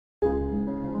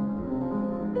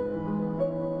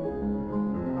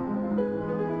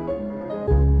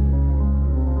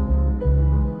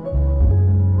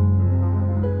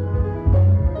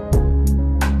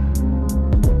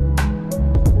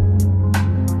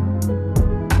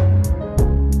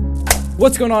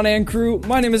What's going on, ANCREW?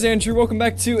 My name is Andrew. Welcome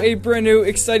back to a brand new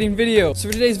exciting video. So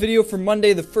for today's video, for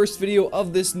Monday, the first video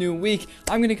of this new week,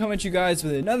 I'm going to come at you guys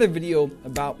with another video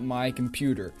about my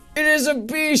computer. It is a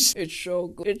beast! It's so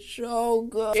good. It's so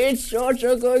good. It's such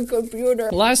a good computer.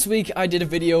 Last week, I did a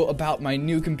video about my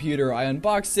new computer. I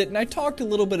unboxed it, and I talked a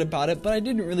little bit about it, but I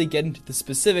didn't really get into the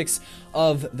specifics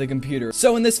of the computer.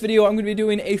 So in this video, I'm going to be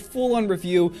doing a full-on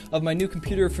review of my new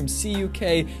computer from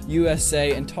CUK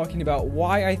USA and talking about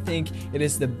why I think it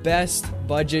is the best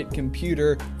budget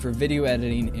computer for video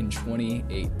editing in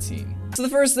 2018. So the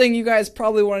first thing you guys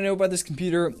probably want to know about this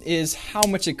computer is how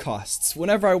much it costs.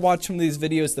 Whenever I watch one of these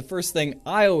videos, the first thing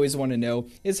I always want to know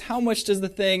is how much does the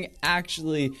thing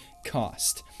actually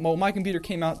cost? Well, my computer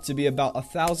came out to be about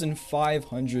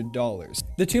 $1,500.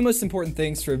 The two most important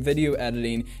things for video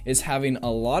editing is having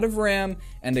a lot of RAM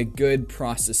and a good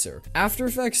processor. After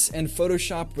Effects and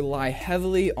Photoshop rely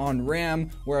heavily on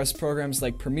RAM, whereas programs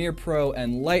like Premiere Pro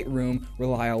and Lightroom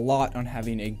rely a lot on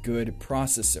having a good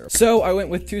processor. So I went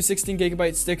with two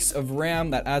 16GB sticks of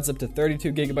RAM, that adds up to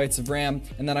 32GB of RAM,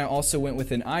 and then I also went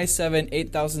with an i7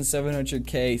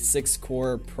 8700K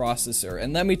 6-core processor.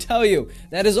 And let me tell you,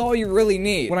 that is all you really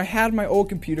need. When I had my old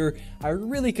computer, I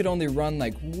really could only run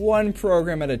like one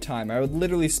program at a time. I would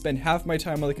literally spend half my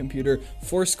time on the computer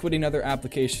force quitting other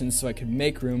applications so I could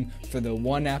make room for the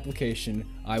one application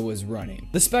I was running.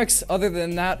 The specs other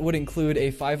than that would include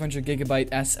a 500GB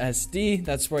SSD.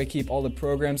 That's where I keep all the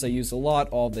programs I use a lot,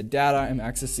 all the data I'm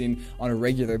accessing on a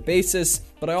regular basis.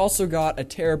 But I also got a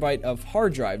terabyte of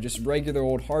hard drive, just regular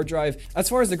old hard drive. As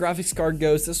far as the graphics card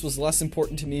goes, this was less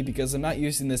important to me because I'm not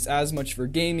using this as much for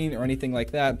gaming or anything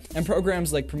like that, and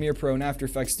programs like Premiere Pro and After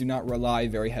Effects do not rely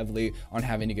very heavily on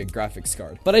having a good graphics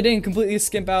card. But I didn't completely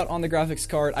skimp out on the graphics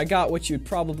card. I got what you'd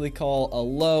probably call a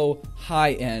low,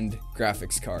 high-end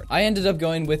graphics card. I ended up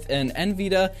going with an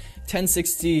NVIDIA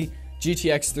 1060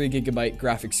 GTX 3GB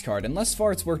graphics card, and thus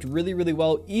far it's worked really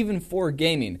well even for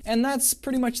gaming, and that's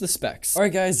pretty much the specs.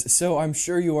 Alright guys, so I'm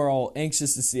sure you are all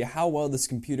anxious to see how well this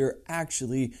computer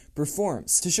actually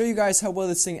performs. To show you guys how well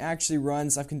this thing actually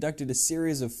runs, I've conducted a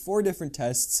series of 4 different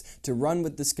tests to run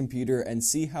with this computer and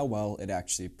see how well it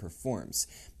actually performs.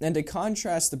 And to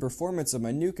contrast the performance of my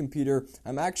new computer,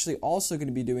 I'm actually also going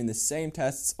to be doing the same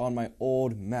tests on my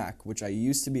old Mac, which I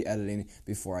used to be editing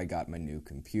before I got my new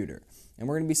computer. And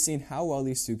we're going to be seeing how well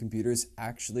these two computers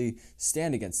actually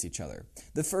stand against each other.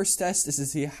 The first test is to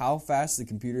see how fast the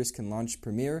computers can launch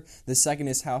Premiere. The second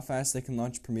is how fast they can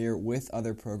launch Premiere with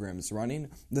other programs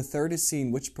running. The third is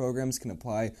seeing which programs can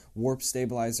apply warp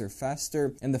stabilizer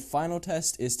faster. And the final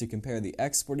test is to compare the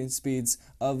exporting speeds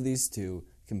of these two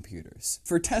computers.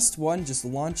 For test 1, just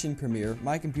launching Premiere,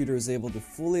 my computer was able to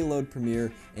fully load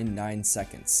Premiere in 9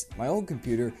 seconds. My old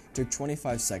computer took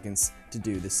 25 seconds to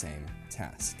do the same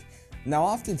task. Now,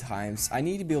 oftentimes, I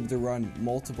need to be able to run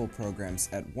multiple programs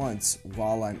at once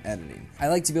while I'm editing. I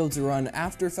like to be able to run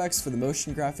After Effects for the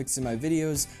motion graphics in my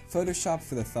videos, Photoshop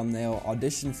for the thumbnail,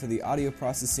 Audition for the audio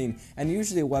processing, and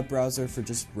usually a web browser for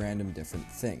just random different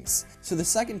things. So the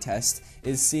second test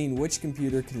is seeing which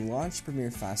computer can launch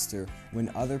Premiere faster when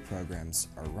other programs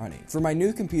are running. For my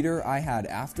new computer, I had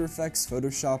After Effects,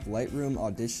 Photoshop, Lightroom,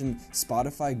 Audition,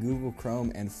 Spotify, Google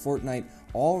Chrome, and Fortnite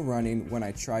all running when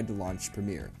I tried to launch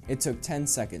Premiere. It took 10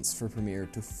 seconds for Premiere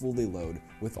to fully load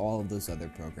with all of those other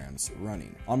programs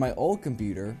running. On my old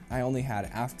computer, I only had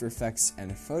After Effects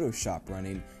and Photoshop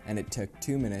running, and it took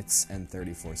 2 minutes and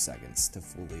 34 seconds to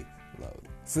fully load.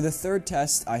 For the third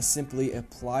test, I simply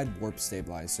applied Warp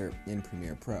Stabilizer in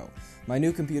Premiere Pro. My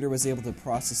new computer was able to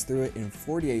process through it in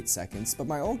 48 seconds, but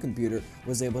my old computer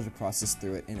was able to process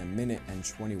through it in 1 minute and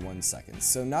 21 seconds,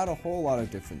 so not a whole lot of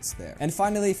difference there. And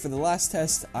finally, for the last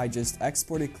test, I just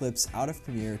exported clips out of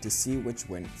Premiere to see which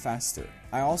went faster.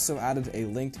 I also added a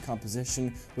linked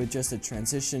composition with just a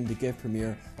transition to give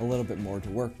Premiere a little bit more to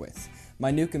work with.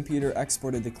 My new computer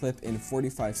exported the clip in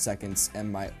 45 seconds, and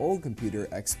my old computer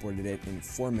exported it in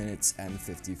 4 minutes and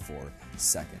 54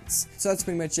 seconds. So that's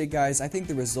pretty much it, guys. I think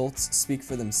the results speak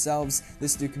for themselves.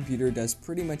 This new computer does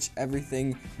pretty much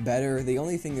everything better. The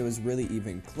only thing that was really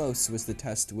even close was the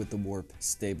test with the Warp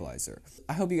Stabilizer.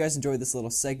 I hope you guys enjoyed this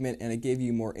little segment, and it gave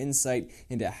you more insight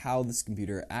into how this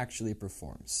computer actually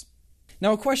performs.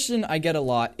 Now, a question I get a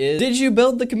lot is, did you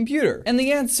build the computer? And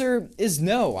the answer is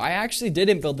no. I actually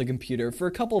didn't build the computer for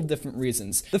a couple of different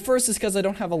reasons. The first is because I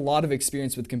don't have a lot of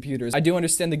experience with computers. I do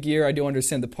understand the gear, I do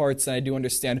understand the parts, and I do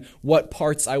understand what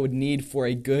parts I would need for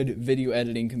a good video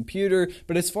editing computer,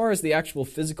 but as far as the actual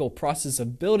physical process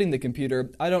of building the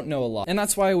computer, I don't know a lot. And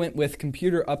that's why I went with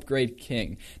Computer Upgrade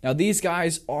King. Now, these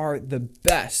guys are the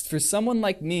best. For someone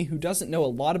like me who doesn't know a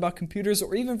lot about computers,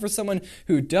 or even for someone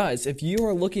who does, if you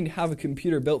are looking to have a computer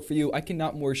computer built for you, I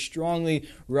cannot more strongly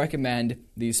recommend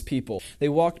these people. They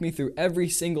walked me through every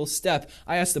single step.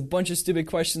 I asked a bunch of stupid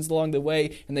questions along the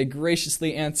way, and they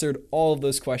graciously answered all of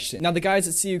those questions. Now, the guys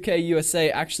at CUK USA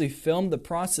actually filmed the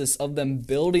process of them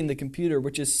building the computer,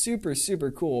 which is super, super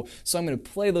cool. So I'm going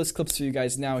to play those clips for you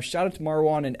guys now. Shout out to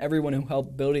Marwan and everyone who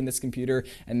helped building this computer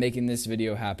and making this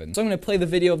video happen. So I'm going to play the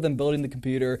video of them building the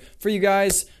computer for you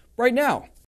guys right now.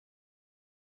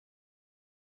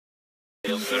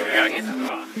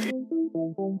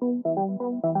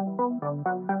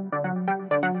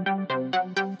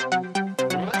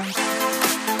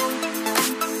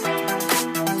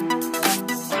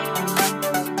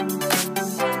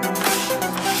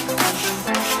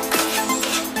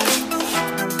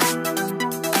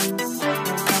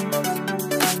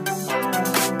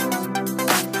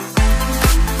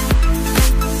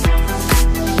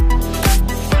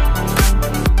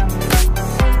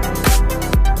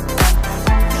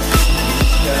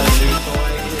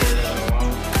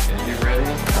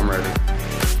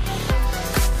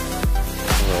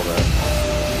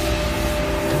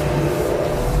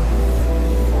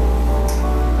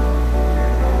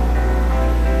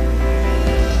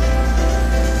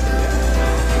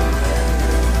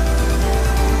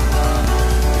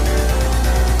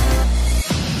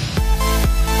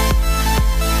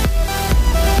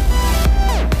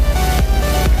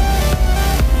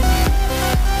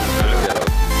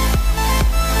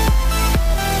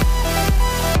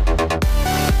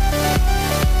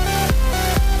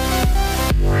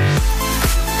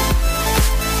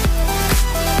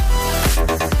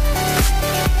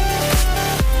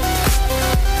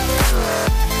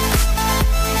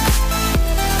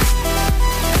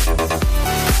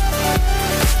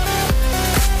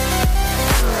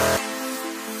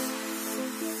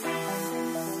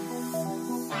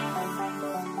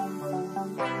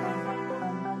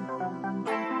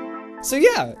 So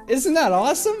yeah, isn't that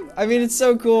awesome? I mean, it's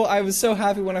so cool. I was so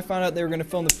happy when I found out they were going to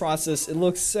film the process. It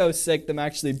looks so sick, them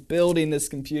actually building this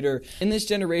computer. In this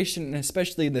generation, and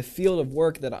especially the field of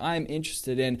work that I'm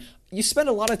interested in, you spend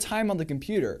a lot of time on the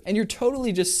computer, and you're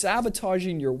totally just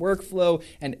sabotaging your workflow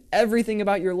and everything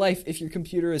about your life if your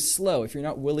computer is slow, if you're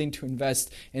not willing to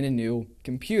invest in a new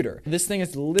computer. This thing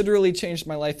has literally changed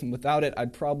my life, and without it,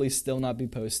 I'd probably still not be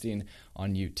posting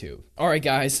on YouTube. Alright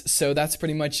guys, so that's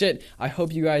pretty much it. I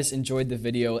hope you guys enjoyed the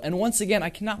video, and once again, I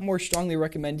cannot more strongly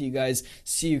recommend to you guys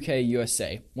CUK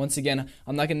USA. Once again,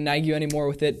 I'm not going to nag you anymore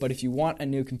with it, but if you want a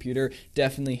new computer,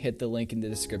 definitely hit the link in the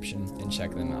description and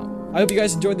check them out. I hope you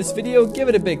guys enjoyed this video. Give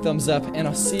it a big thumbs up, and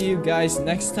I'll see you guys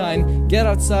next time. Get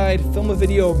outside, film a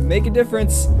video, make a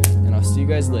difference, and I'll see you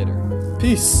guys later.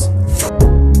 Peace!